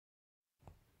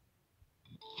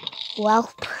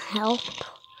Welp, help.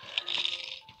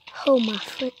 Oh my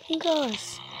freaking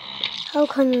gosh. How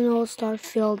can an all-star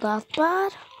feel that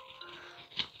bad?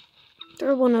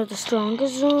 They're one of the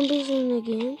strongest zombies in the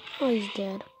game. Oh, he's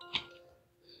dead.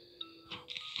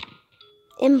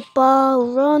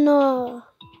 Impa, runner.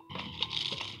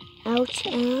 Ouch,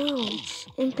 ouch.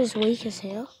 Imp is weak as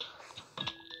hell.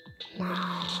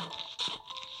 Wow.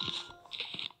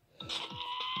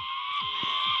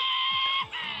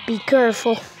 Be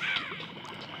careful.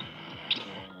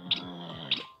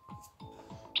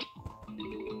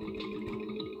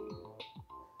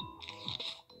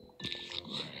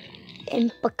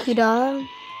 Impakura.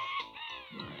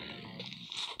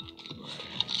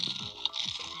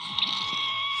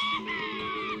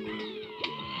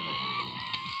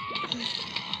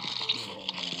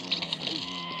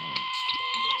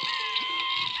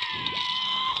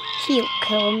 He'll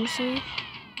kill himself.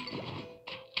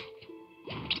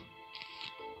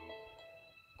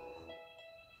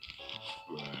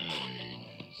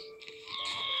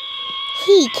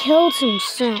 He killed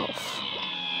himself.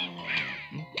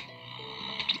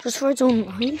 Just for his own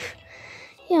life.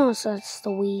 Yes, that's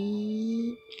the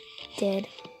wee dead.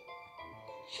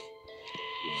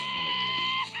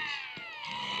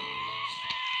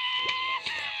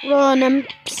 Run,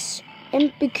 imps.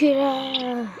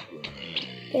 Impakura.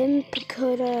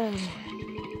 Impakura.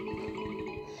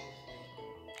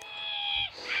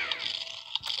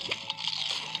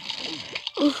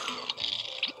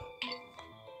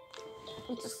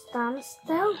 Just stand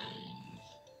still.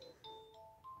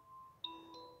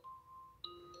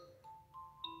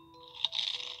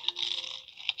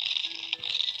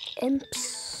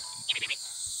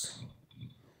 Imps.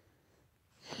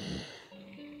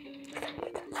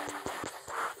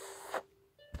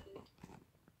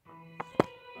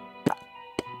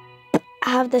 I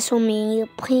have this on me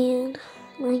planned.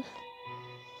 Like,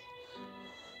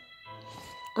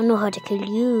 I know how to kill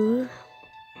you.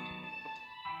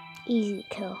 Easy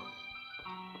kill.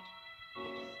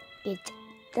 Get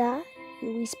that,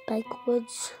 Louis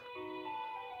Spikewoods.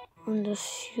 And just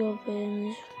shove it in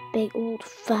his big old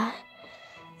fat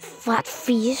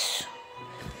face.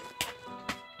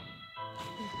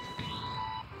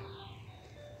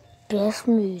 Best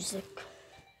music.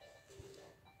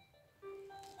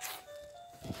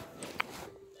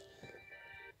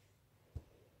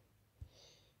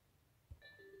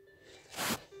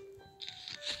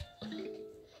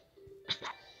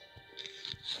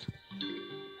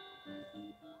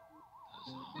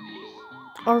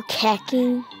 Or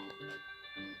cacking.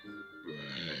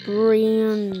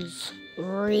 Brains.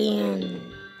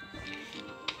 Rain.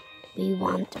 We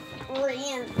want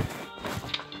rain.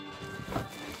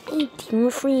 18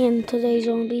 with rain today,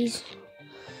 zombies.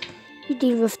 You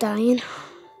deal with dying.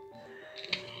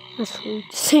 That's rude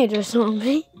to say to a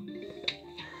zombie.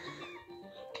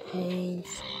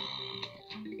 Pains.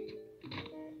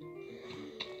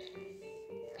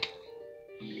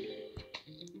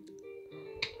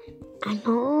 I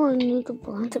know I need to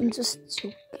plant. I'm just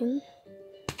joking.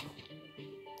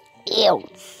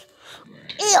 Ouch.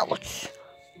 Ouch.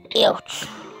 Ouch.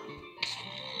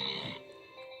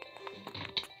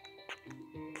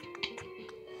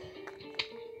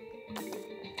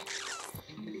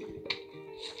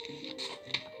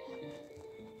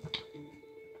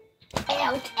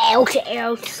 Ouch, ouch,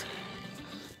 ouch.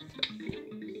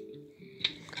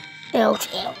 Ouch, ouch,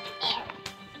 ouch.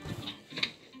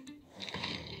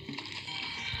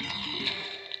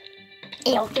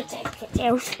 Ouch, ouch, ouch,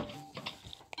 ouch.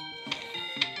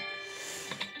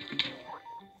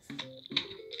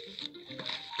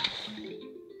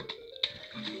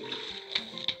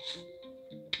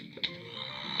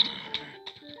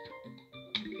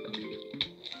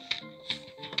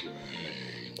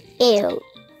 Ew.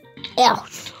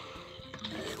 Ouch.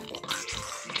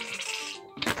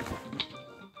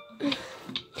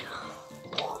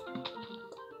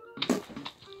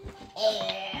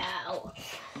 Ouch.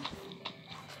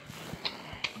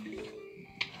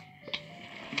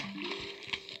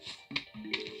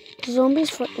 Zombies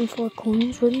fighting for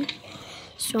coins with me.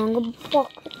 Stronger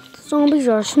bucket. Zombies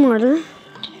are smarter.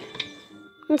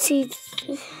 Let's see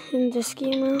in this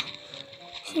game now.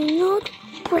 See, not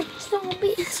brick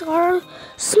zombies are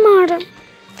smarter.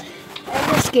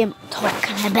 This game I'm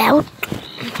talking about.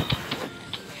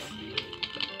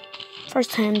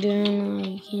 First time doing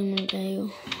a game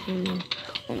video.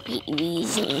 Won't be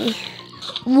easy.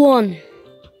 One.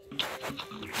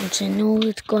 Which I know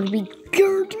it's gonna be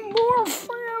Garden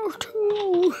Warfare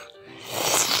 2.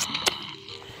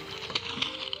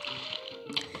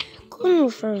 Garden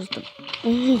Warfare is the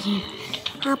only game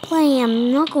I play.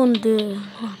 I'm not gonna do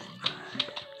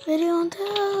video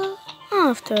until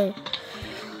after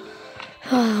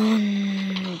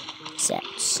one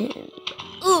section.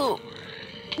 Ooh,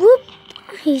 whoop!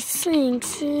 He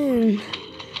sinks in.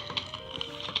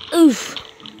 Oof.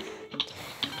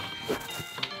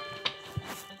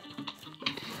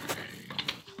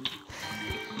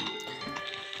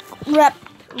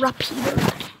 Repeater.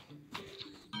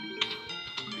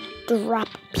 Drop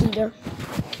Peter.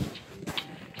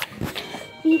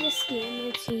 Beat a scam,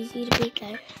 it's easy to beat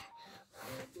out.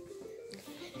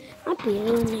 I'll beat it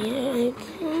on the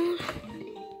iPhone.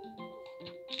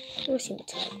 Where's your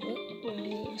tablet?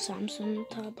 Samsung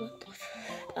tablet.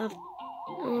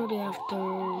 Already after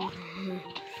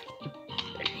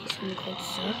something called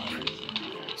Surf.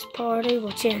 This party,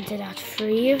 which ended at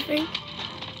 3, I think.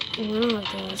 I'll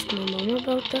have to ask my mum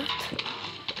about that.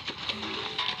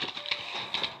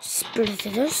 Split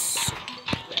us.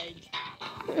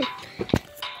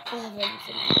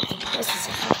 This is a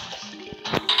hack.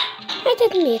 I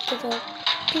didn't make it up.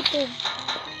 People.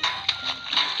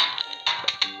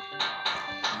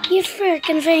 You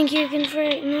freaking think you can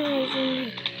frighten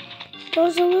me?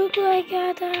 Does it look like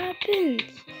that happens?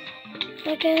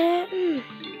 Like it happened?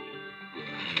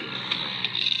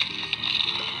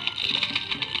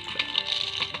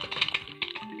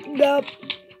 Yup.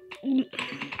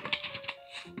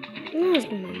 I'm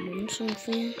asking my mum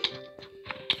something.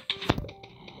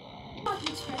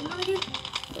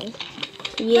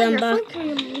 Yeah, I'm back.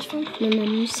 My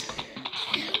mum's.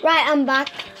 Right, I'm back.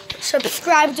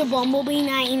 Subscribe to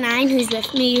Bumblebee99, who's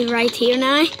with me right here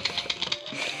now.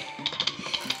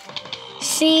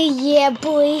 See, yeah,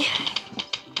 boy.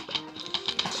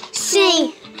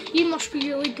 See. You must be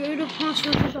really good at Plants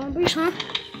vs Zombies, huh?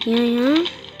 Yeah.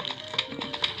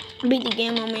 Beat the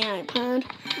game on my iPad.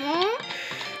 What?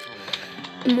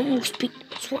 I'm almost beat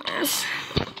twice.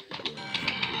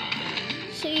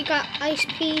 So you got ice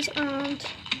peas and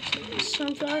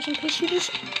sunflowers and pea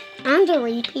shooters? And a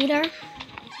repeater.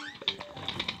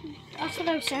 That's what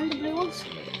I was saying, the blue ones.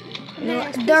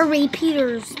 No, they're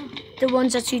repeaters. The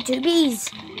ones that shoot the bees.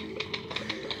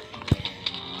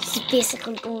 This is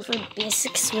basically going for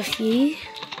basics with you.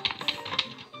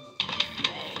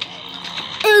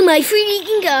 Oh my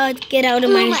freaking god! Get out of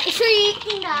my... Oh my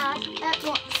freaking god! That's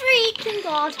what freaking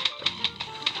god!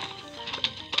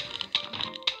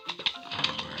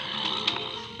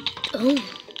 Oh.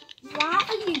 What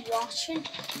are you watching?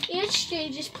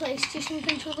 HJ's PlayStation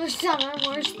controllers that are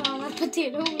worse than a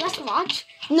potato. Let's watch.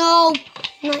 No,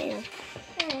 not yet.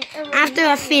 After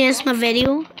I finish my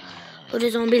video, with the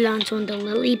zombie launch on the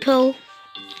lily pool.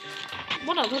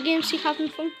 What other games do you have in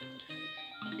phone?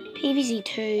 PVZ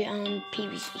 2 and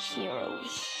PVZ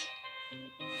Heroes.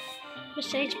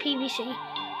 Besides PVC.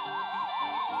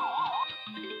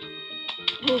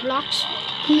 Roblox.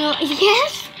 No,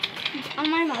 yes.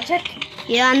 And my Magic.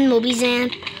 Yeah, and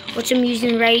Mobizen, which I'm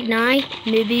using right now.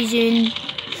 Mobizen.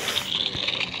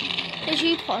 Did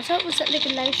you pause it? Was it like a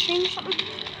live stream or something?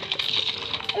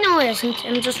 No, it isn't.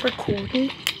 I'm just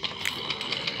recording.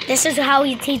 This is how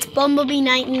you teach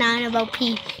Bumblebee99 about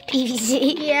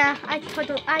PVZ. Yeah, I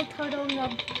total know.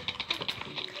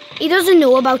 He doesn't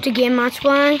know about the game, that's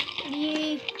why.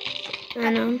 Yeah. I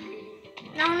know.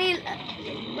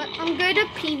 But I'm good at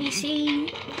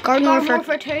PVC. Garden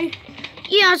Warfare 2.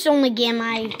 Yeah, it's the only game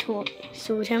I told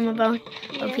him about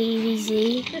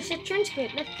PVZ. The Citron's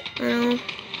good. Like, I know.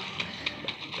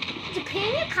 the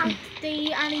pain you can't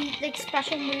do any like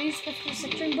special moves with the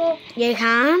Citron ball. You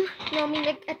can. No, I mean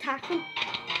like attacking.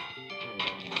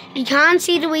 You can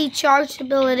see the wee charge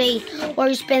ability where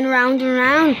you spin round and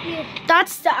round. Yeah.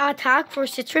 That's the attack for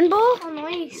Citron Ball. Oh,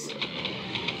 nice.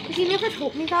 Because you never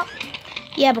told me that.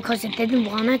 Yeah, because I didn't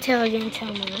want to tell you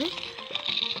until now.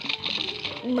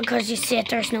 Because you said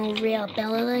there's no real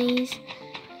abilities.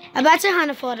 I bet you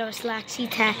Hannah thought it was Lexi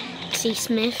Taxi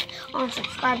Smith.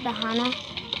 Unsubscribe to Hannah.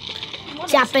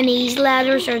 Japanese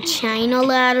letters or China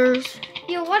letters.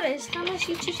 Yo, what is Hannah's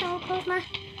YouTube channel called now?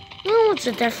 No, it's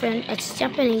it's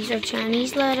Japanese or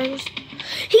Chinese letters.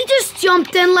 He just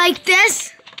jumped in like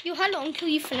this. Yo, how long till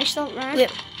you finish that round?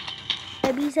 Wait.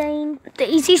 The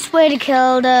easiest way to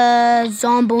kill the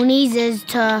zombies is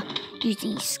to use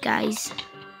these guys.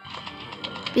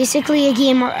 Basically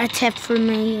a tip for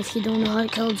me if you don't know how to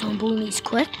kill zombies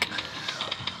quick.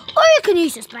 Or you can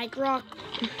use a spike rock.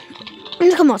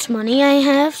 Look how much money I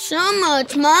have. So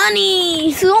much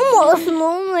money. So much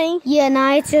money. Yeah,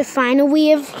 now it's a final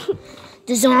wave.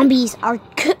 The zombies are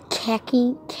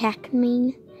catching.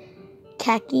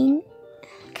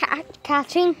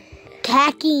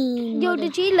 Yo,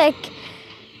 did you like...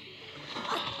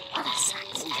 What a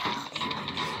sexy channel.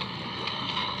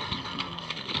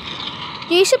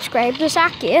 Do you subscribe to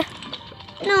Zach, yeah?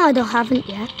 No, I haven't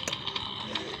yet.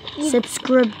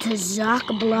 Subscribe to Zach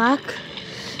Black.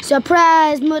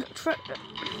 Surprise, motherfucker.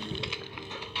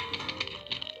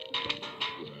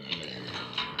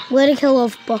 Way to kill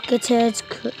off bucket heads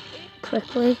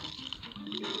quickly.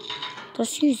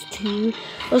 Let's use 2.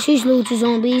 Let's use loads of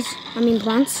zombies. I mean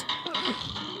plants.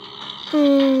 I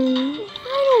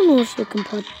don't know if you can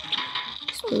put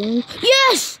spoons.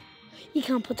 Yes! You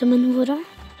can't put them in the water.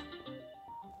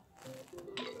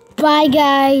 Bye,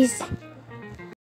 guys.